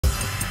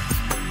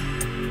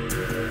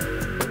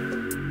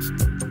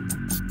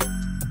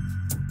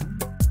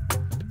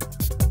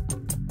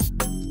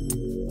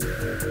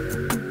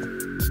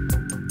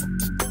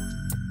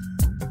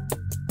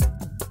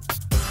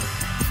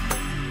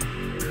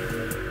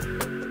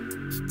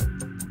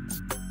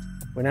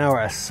We're now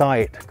at a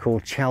site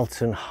called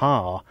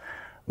Chaltun,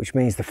 which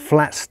means the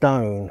flat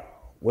stone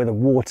where the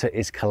water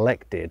is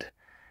collected.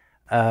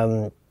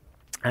 And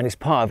it's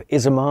part of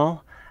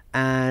Izamal,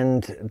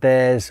 and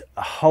there's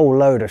a whole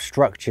load of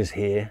structures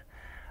here.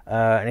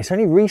 And it's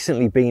only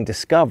recently been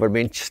discovered. I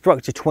mean,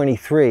 structure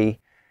 23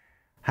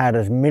 had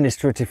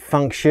administrative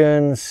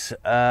functions.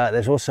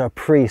 There's also a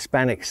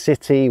pre-Hispanic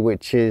city,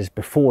 which is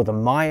before the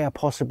Maya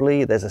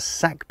possibly. There's a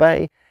sack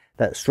bay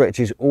that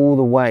stretches all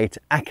the way to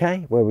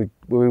Aceh, where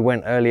we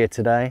went earlier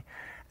today.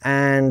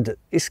 And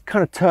it's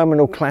kind of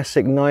terminal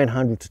classic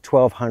 900 to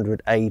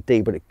 1200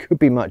 AD, but it could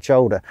be much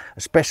older,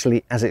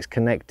 especially as it's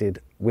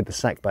connected with the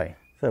sack bay.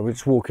 So we're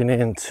just walking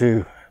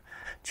into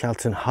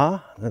Chaltun.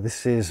 Now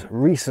this is a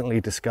recently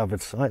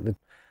discovered site. The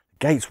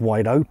gate's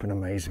wide open,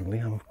 amazingly.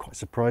 I'm quite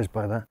surprised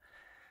by that.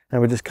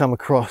 And we just come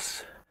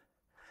across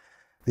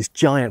this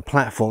giant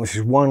platform. This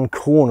is one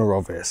corner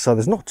of it, so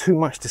there's not too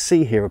much to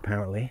see here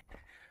apparently,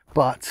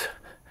 but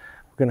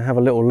we're going to have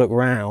a little look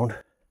round.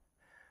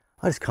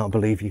 I just can't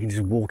believe you can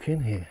just walk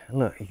in here. And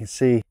look, you can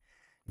see it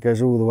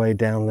goes all the way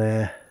down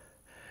there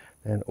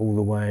and all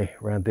the way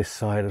around this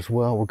side as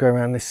well. We'll go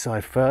around this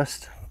side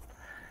first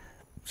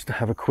just to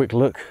have a quick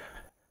look.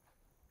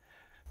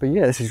 But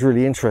yeah, this is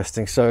really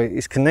interesting. So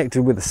it's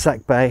connected with the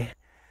sack bay,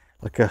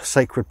 like a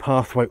sacred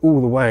pathway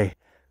all the way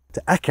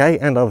to Aceh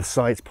and other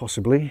sites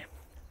possibly.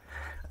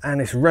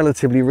 And it's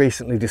relatively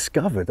recently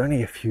discovered,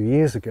 only a few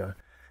years ago.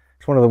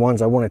 It's one of the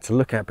ones I wanted to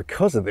look at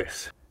because of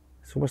this.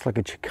 It's almost like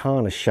a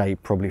Chicana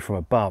shape probably from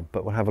above,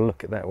 but we'll have a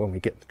look at that when we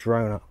get the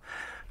drone up.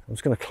 I'm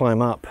just going to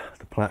climb up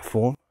the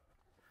platform,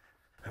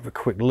 have a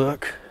quick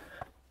look.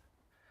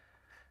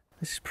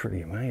 This is pretty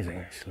amazing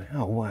actually.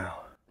 Oh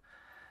wow.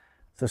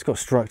 So it's got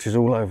structures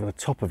all over the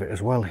top of it as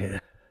well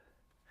here.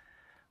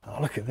 Oh,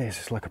 look at this,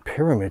 it's like a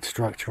pyramid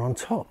structure on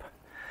top.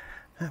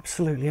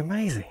 Absolutely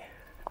amazing.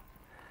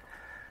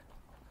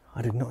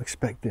 I did not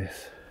expect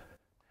this.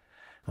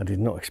 I did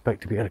not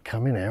expect to be able to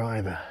come in here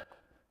either.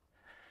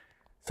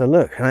 So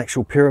look, an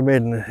actual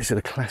pyramid, and this is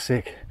a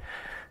classic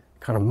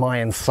kind of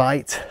Mayan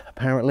site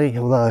apparently,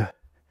 although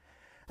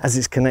as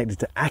it's connected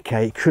to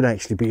Aceh it could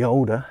actually be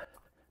older.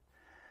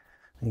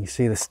 And you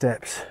see the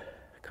steps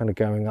kind of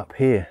going up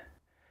here.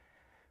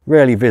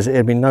 Rarely visited,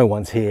 I mean no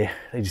one's here,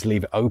 they just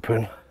leave it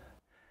open,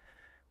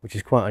 which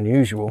is quite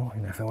unusual,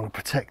 you know, if they want to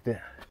protect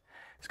it.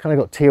 It's kind of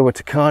got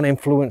Teotihuacan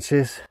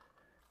influences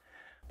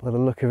by the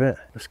look of it.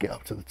 Let's get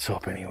up to the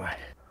top anyway.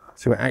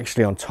 So we're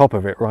actually on top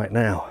of it right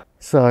now.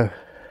 So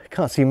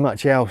can't see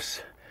much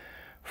else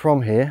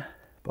from here,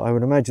 but I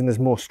would imagine there's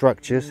more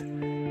structures.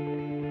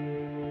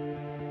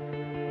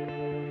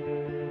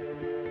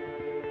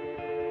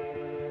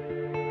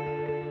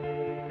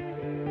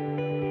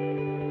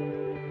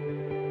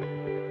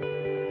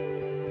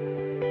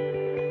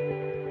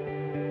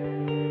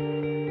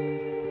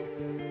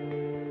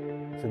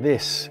 So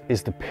this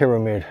is the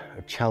pyramid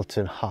of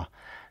Chaltun. Now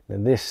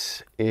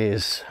this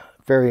is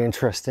very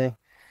interesting.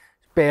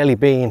 It's barely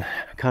been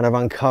kind of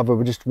uncovered.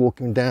 We're just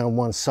walking down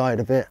one side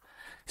of it.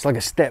 It's like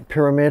a step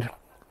pyramid,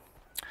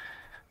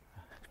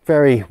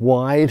 very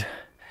wide.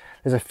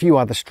 There's a few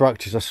other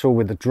structures I saw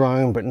with the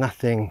drone, but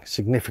nothing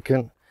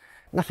significant.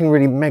 Nothing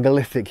really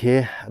megalithic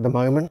here at the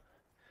moment,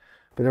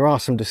 but there are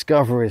some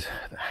discoveries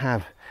that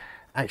have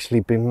actually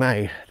been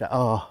made that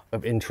are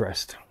of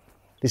interest.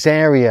 This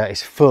area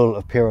is full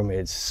of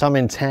pyramids, some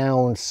in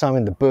town, some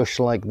in the bush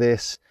like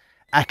this.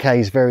 Aceh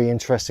is very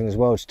interesting as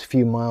well, just a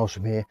few miles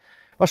from here.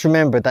 Must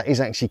remember that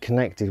is actually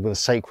connected with a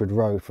sacred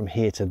road from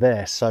here to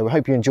there. So I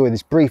hope you enjoy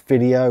this brief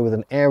video with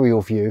an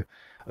aerial view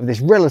of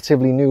this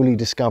relatively newly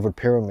discovered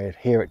pyramid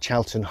here at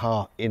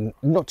Chaltun in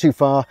not too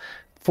far,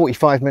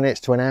 45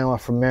 minutes to an hour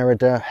from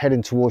Merida,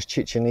 heading towards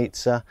Chichen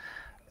Itza.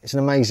 It's an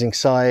amazing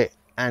site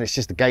and it's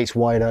just the gates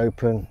wide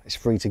open. It's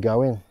free to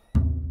go in.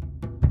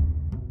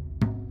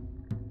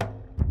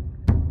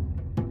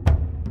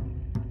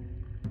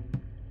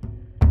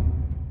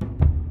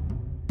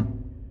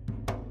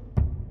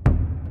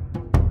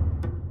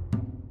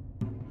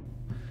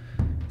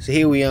 So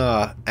here we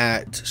are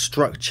at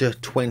structure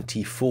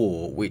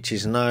 24, which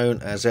is known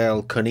as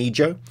El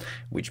Conejo,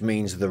 which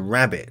means the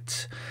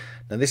rabbit.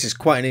 Now this is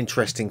quite an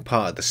interesting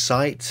part of the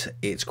site.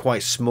 It's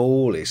quite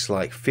small, it's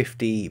like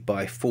 50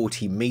 by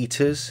 40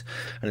 meters,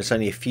 and it's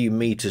only a few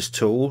meters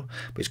tall,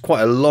 but it's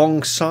quite a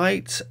long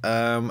site,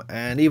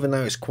 and even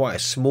though it's quite a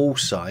small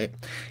site,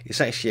 it's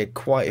actually had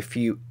quite a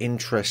few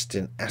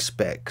interesting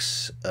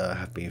aspects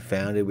have been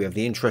found. We have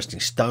the interesting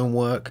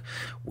stonework,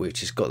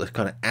 which has got the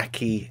kind of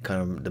Aceh,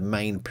 kind of the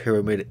main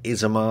pyramid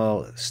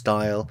Izamal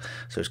style,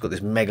 so it's got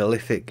this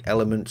megalithic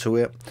element to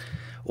it.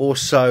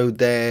 Also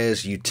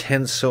there's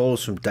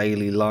utensils from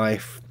daily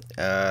life,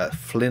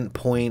 flint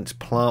points,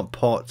 plant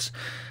pots,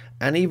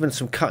 and even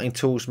some cutting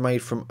tools made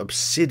from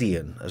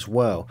obsidian as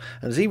well.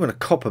 And there's even a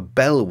copper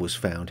bell was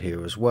found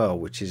here as well,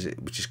 which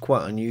is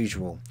quite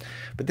unusual.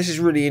 But this is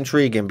really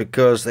intriguing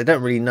because they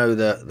don't really know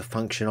the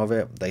function of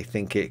it. They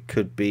think it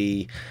could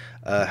be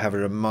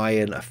having a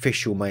Mayan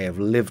official may have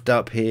lived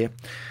up here.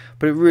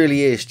 but it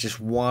really is just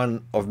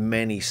one of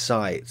many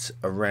sites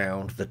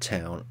around the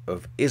town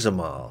of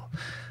Izamal.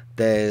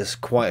 There's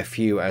quite a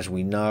few, as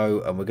we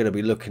know, and we're going to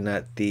be looking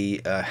at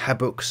the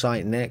Habuk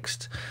site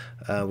next.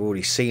 We've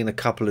already seen a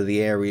couple of the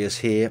areas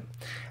here,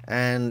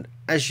 and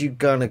as you're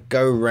going to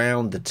go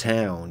around the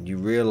town, you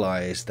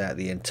realize that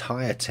the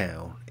entire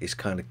town is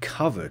kind of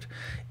covered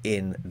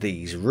in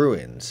these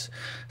ruins.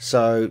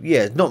 So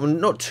yeah,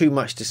 not too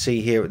much to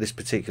see here at this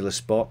particular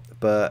spot,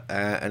 but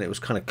and it was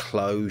kind of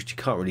closed. You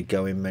can't really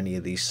go in many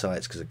of these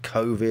sites because of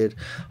COVID.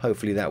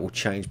 Hopefully that will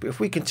change. But if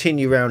we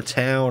continue around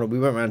town, and we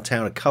went around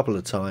town a couple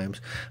of times,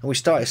 and we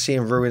started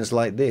seeing ruins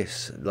like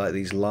this, like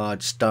these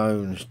large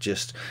stones,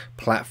 just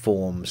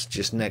platforms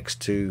just next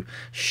to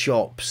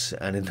shops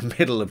and in the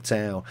middle of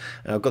town.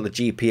 And I've got the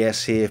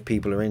GPS here if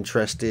people are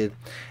interested,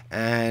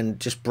 and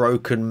just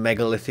broken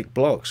megalithic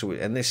blocks.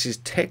 And this is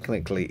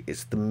technically,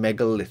 it's the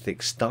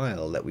megalithic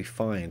style that we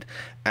find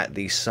at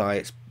these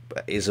sites,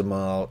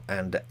 Izamal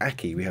and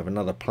Aki. We have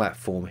another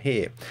platform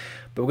here,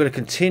 but we're going to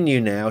continue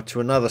now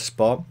to another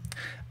spot,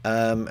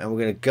 and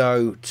we're going to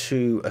go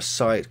to a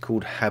site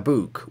called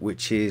Habuk,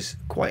 which is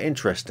quite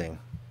interesting.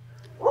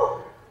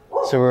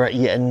 So we're at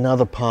yet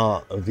another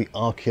part of the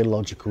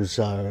archaeological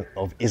zone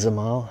of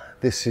Izamal.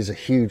 This is a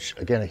huge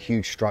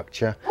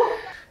structure.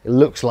 It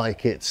looks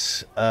like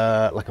it's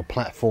like a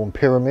platform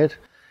pyramid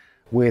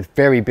with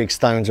very big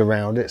stones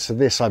around it. So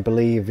this, I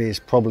believe, is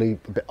probably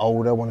a bit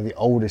older, one of the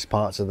oldest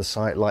parts of the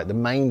site, like the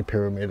main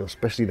pyramid, or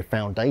especially the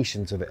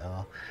foundations of it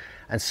are.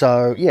 And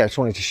so, yeah, I just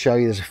wanted to show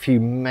you there's a few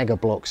mega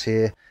blocks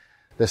here.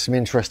 There's some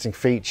interesting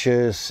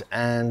features,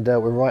 and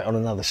we're right on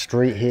another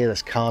street here.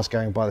 There's cars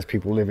going by, there's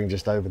people living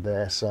just over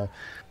there. So,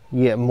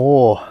 yet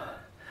more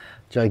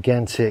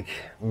gigantic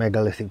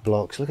megalithic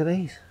blocks. Look at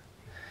these.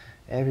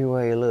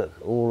 Everywhere you look,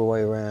 all the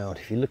way around.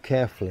 If you look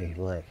carefully,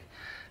 like,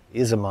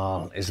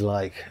 Izamal is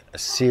like a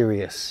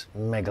serious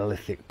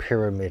megalithic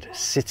pyramid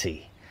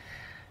city.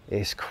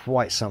 It's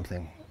quite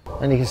something.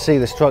 And you can see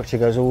the structure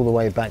goes all the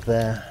way back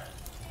there,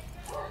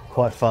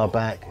 quite far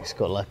back. It's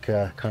got like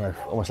a kind of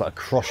almost like a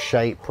cross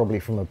shape, probably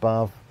from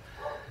above.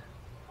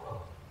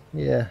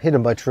 Yeah,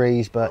 hidden by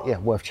trees, but yeah,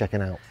 worth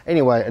checking out.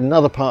 Anyway,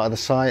 another part of the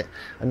site,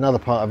 another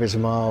part of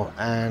Izamal,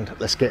 and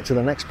let's get to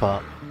the next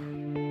part.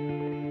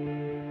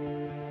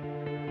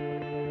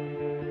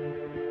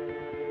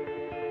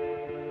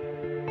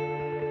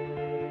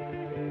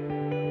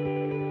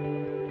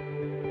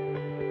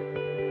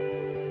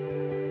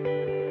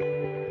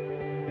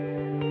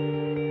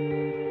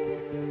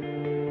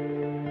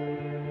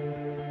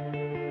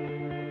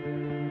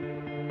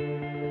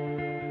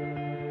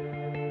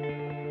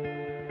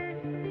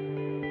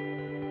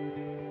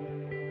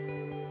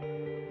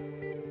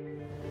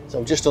 So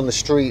I'm just on the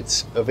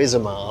streets of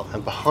Izamal,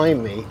 and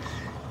behind me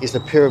is the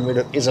pyramid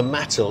of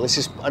Izamal. This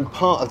is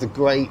part of the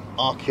great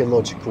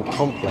archaeological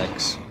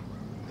complex.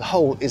 The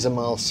whole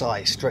Izamal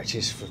site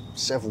stretches for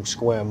several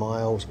square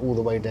miles all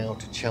the way down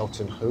to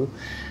Chaltun.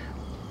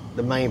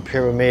 The main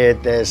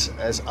pyramid, there's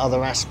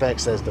other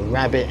aspects, there's the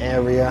rabbit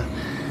area.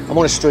 I'm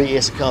on a street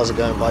here, so cars are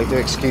going by, do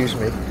excuse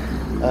me.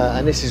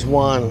 And this is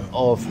one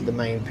of the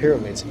main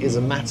pyramids,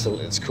 Izamal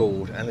it's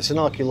called, and it's an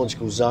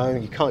archaeological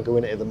zone. You can't go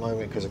in it at the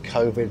moment because of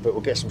COVID, but we'll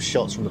get some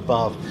shots from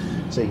above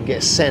so you can get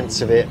a sense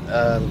of it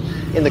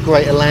in the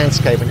greater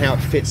landscape and how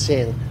it fits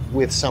in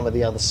with some of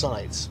the other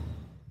sites.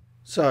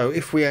 So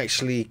if we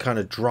actually kind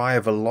of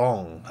drive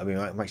along, I mean,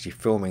 I'm actually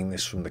filming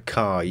this from the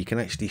car, you can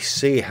actually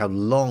see how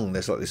long,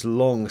 there's like this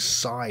long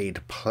side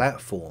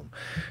platform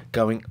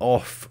going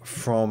off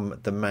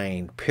from the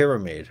main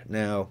pyramid.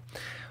 Now,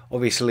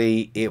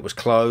 obviously it was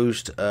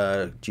closed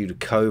due to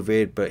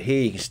COVID, but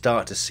here you can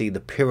start to see the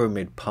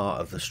pyramid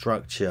part of the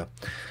structure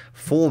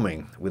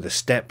forming with the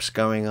steps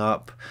going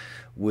up,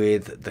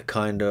 with the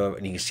kind of,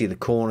 and you can see the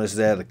corners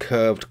there, the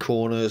curved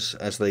corners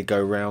as they go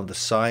around the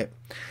site.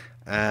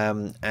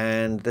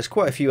 And there's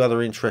quite a few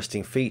other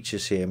interesting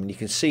features here. I mean, you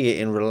can see it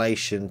in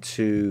relation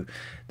to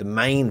the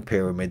main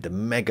pyramid, the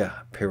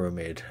mega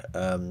pyramid,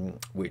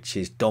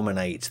 which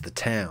dominates the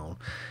town,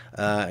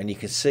 and you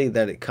can see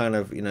that it kind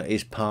of, you know,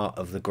 is part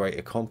of the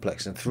greater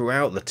complex. And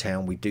throughout the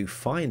town we do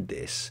find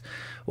this.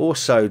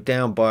 Also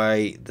down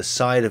by the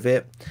side of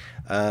it,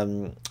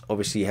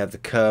 obviously you have the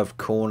curved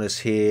corners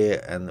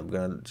here, and I'm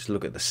going to just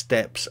look at the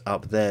steps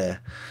up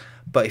there.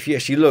 But if you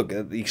actually look,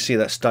 you see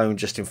that stone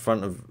just in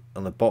front of,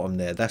 on the bottom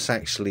there, that's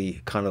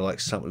actually kind of like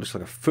something, looks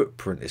like a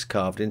footprint is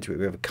carved into it.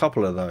 We have a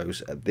couple of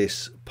those at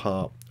this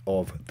part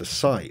of the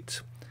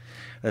site.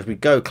 As we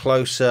go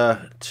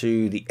closer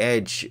to the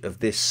edge of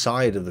this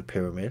side of the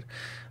pyramid,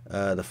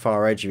 the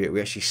far edge of it, we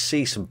actually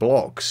see some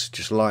blocks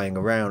just lying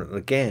around. And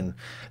again,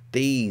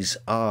 these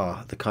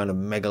are the kind of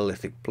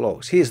megalithic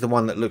blocks. Here's the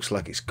one that looks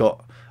like it's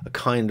got a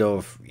kind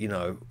of, you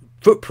know,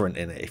 footprint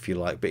in it, if you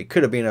like, but it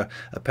could have been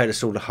a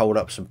pedestal to hold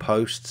up some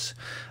posts.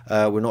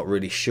 We're not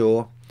really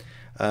sure.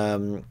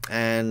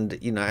 And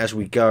you know, as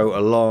we go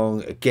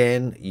along,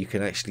 again, you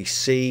can actually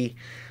see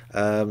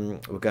we're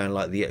going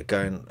like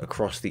going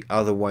across the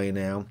other way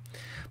now.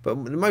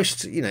 But the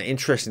most,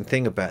 interesting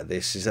thing about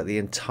this is that the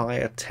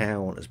entire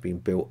town has been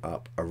built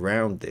up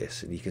around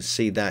this, and you can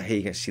see that here.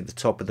 You can see the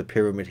top of the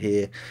pyramid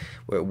here,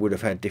 where it would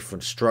have had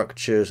different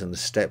structures, and the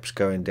steps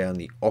going down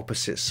the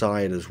opposite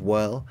side as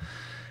well.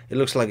 It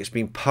looks like it's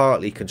been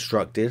partly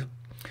constructed,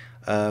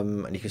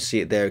 and you can see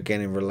it there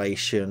again in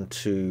relation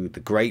to the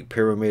Great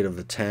Pyramid of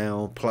the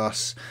town.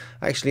 Plus,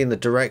 actually in the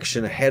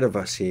direction ahead of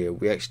us here,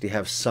 we actually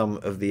have some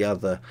of the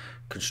other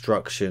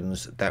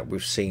constructions that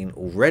we've seen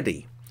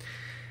already.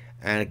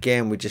 And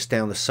again, we're just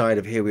down the side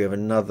of here, we have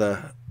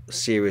another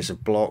series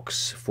of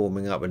blocks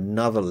forming up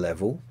another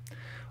level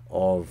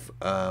of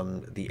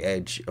the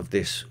edge of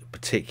this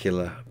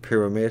particular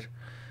pyramid.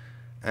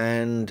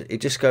 And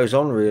it just goes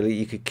on, really.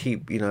 You could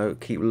keep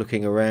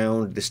looking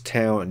around this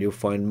town and you'll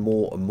find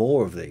more and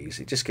more of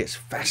these. It just gets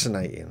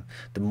fascinating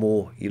the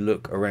more you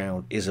look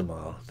around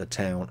Izamal, the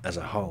town as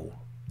a whole.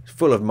 It's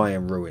full of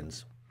Mayan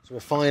ruins. So we're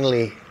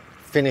finally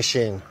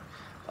finishing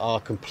our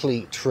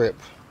complete trip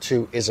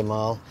to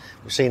Izamal.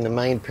 We've seen the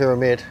main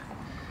pyramid,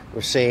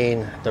 we've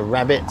seen the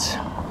rabbit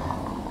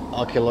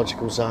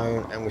archaeological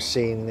zone, and we've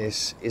seen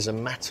this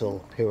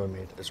Izamal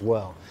pyramid as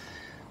well.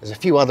 There's a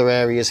few other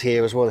areas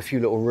here as well, a few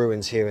little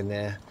ruins here and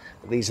there,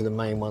 but these are the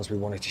main ones we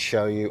wanted to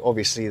show you.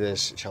 Obviously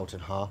there's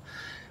Chaltun,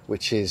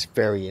 which is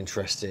very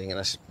interesting and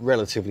that's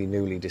relatively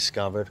newly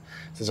discovered.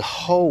 There's a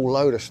whole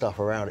load of stuff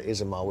around at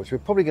Izamal, which we're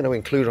probably going to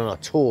include on our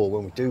tour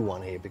when we do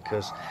one here,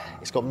 because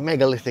it's got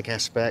megalithic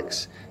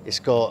aspects, it's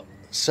got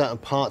certain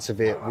parts of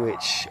it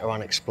which are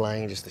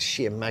unexplained, just the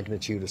sheer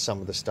magnitude of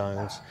some of the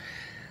stones.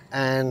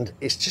 And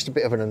it's just a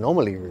bit of an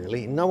anomaly,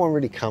 really. No one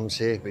really comes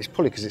here, but it's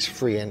probably because it's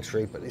free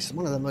entry, but it's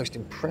one of the most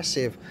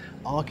impressive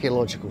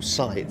archaeological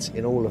sites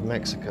in all of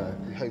Mexico.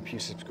 I hope you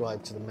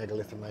subscribe to the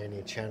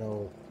Megalithomania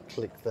channel,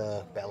 click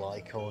the bell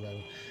icon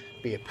and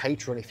be a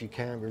patron if you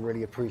can. We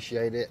really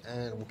appreciate it,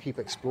 and we'll keep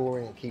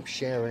exploring and keep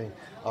sharing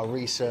our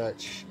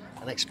research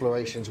and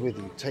explorations with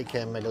you. Take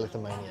care,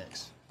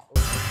 Megalithomaniacs.